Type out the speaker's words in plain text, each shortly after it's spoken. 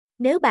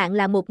Nếu bạn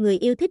là một người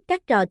yêu thích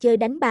các trò chơi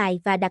đánh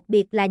bài và đặc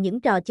biệt là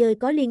những trò chơi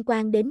có liên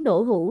quan đến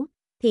nổ hũ,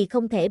 thì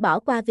không thể bỏ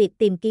qua việc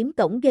tìm kiếm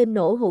cổng game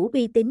nổ hũ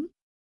uy tín.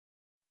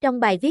 Trong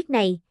bài viết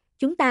này,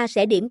 chúng ta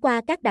sẽ điểm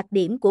qua các đặc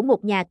điểm của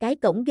một nhà cái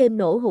cổng game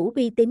nổ hũ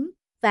uy tín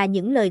và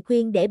những lời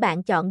khuyên để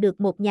bạn chọn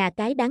được một nhà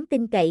cái đáng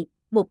tin cậy.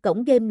 Một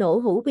cổng game nổ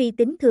hũ uy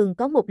tín thường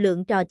có một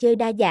lượng trò chơi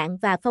đa dạng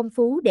và phong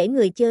phú để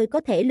người chơi có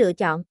thể lựa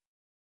chọn.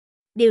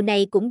 Điều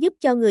này cũng giúp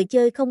cho người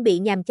chơi không bị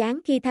nhàm chán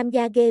khi tham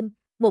gia game.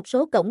 Một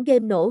số cổng game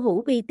nổ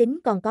hũ uy tín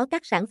còn có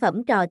các sản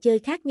phẩm trò chơi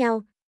khác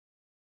nhau,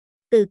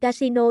 từ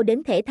casino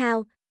đến thể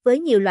thao, với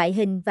nhiều loại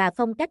hình và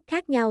phong cách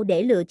khác nhau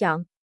để lựa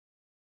chọn.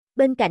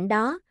 Bên cạnh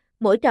đó,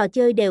 mỗi trò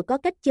chơi đều có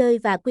cách chơi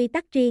và quy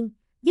tắc riêng,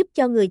 giúp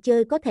cho người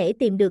chơi có thể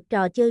tìm được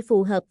trò chơi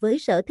phù hợp với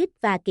sở thích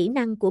và kỹ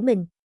năng của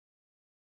mình.